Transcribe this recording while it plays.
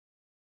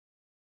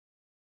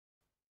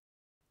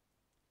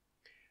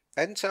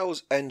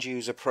Entel's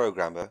end-user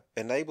programmer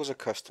enables a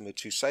customer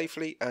to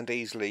safely and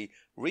easily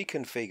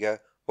reconfigure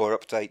or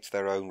update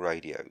their own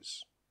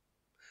radios.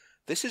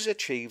 This is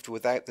achieved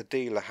without the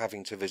dealer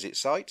having to visit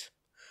site,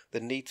 the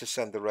need to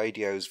send the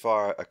radios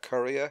via a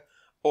courier,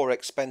 or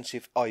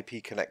expensive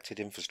IP-connected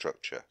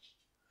infrastructure.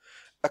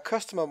 A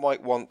customer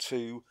might want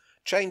to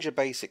change a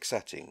basic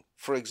setting,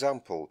 for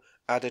example,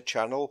 add a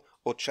channel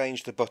or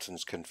change the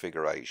buttons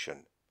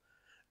configuration.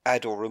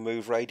 Add or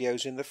remove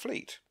radios in the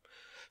fleet.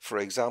 For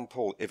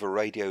example, if a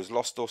radio is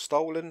lost or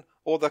stolen,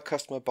 or the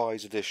customer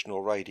buys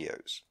additional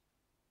radios.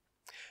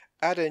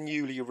 Add a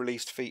newly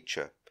released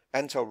feature.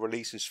 Entel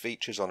releases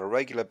features on a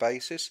regular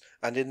basis,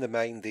 and in the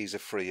main these are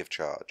free of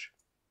charge.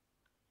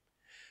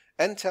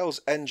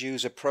 Entel's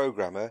end-user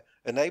programmer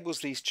enables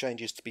these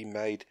changes to be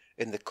made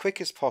in the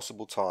quickest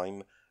possible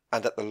time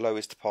and at the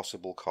lowest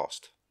possible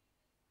cost.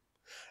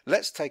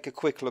 Let's take a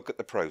quick look at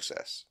the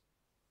process.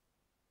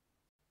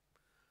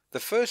 The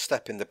first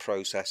step in the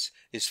process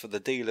is for the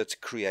dealer to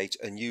create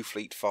a new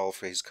fleet file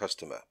for his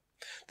customer.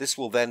 This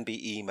will then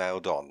be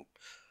emailed on.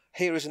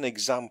 Here is an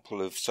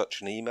example of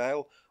such an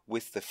email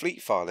with the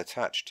fleet file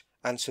attached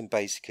and some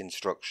basic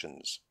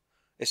instructions.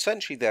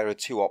 Essentially there are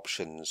two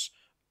options.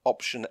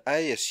 Option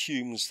A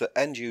assumes that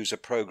end-user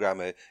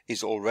programmer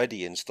is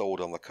already installed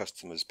on the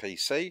customer's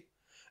PC,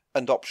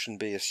 and option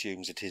B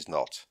assumes it is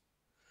not.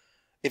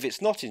 If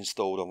it's not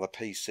installed on the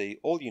PC,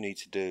 all you need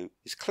to do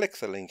is click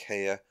the link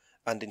here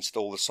and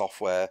install the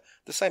software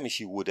the same as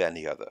you would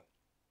any other.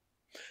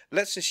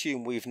 Let's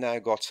assume we've now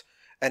got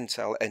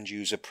Entel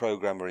end-user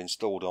programmer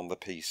installed on the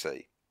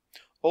PC.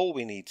 All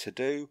we need to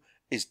do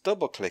is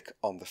double click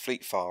on the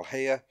fleet file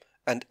here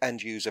and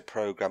end-user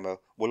programmer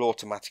will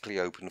automatically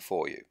open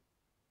for you.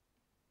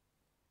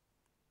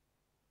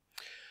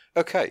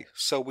 Okay,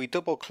 so we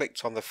double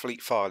clicked on the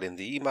fleet file in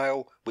the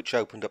email which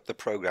opened up the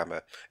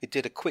programmer. It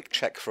did a quick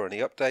check for any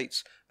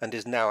updates and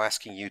is now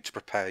asking you to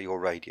prepare your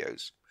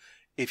radios.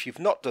 If you've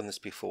not done this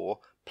before,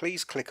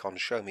 please click on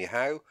Show Me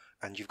How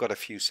and you've got a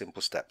few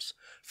simple steps.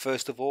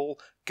 First of all,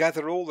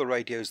 gather all the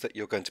radios that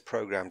you're going to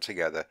program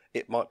together.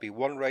 It might be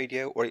one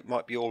radio or it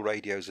might be all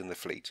radios in the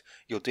fleet.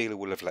 Your dealer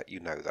will have let you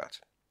know that.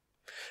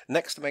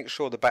 Next, make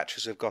sure the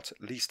batteries have got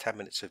at least 10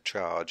 minutes of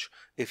charge.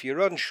 If you're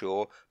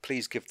unsure,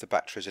 please give the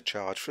batteries a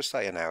charge for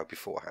say an hour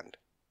beforehand.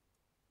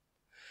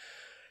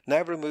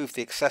 Now remove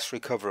the accessory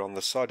cover on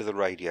the side of the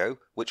radio,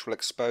 which will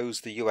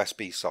expose the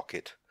USB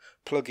socket.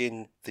 Plug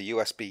in the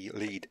USB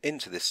lead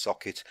into this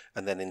socket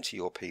and then into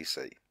your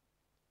PC.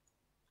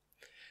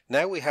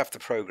 Now we have the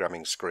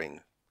programming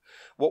screen.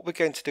 What we're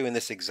going to do in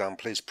this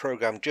example is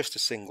program just a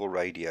single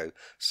radio,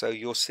 so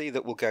you'll see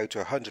that we'll go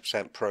to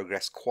 100%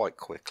 progress quite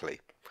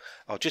quickly.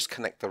 I'll just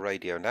connect the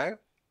radio now.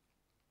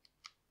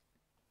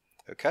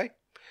 Okay.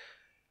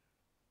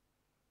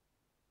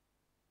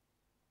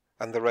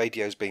 And the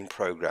radio's been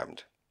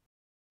programmed.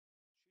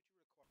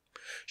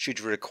 Should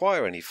you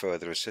require any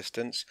further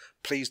assistance,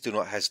 please do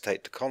not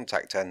hesitate to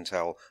contact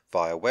Entel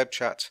via web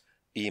chat,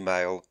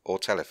 email or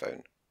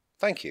telephone.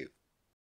 Thank you.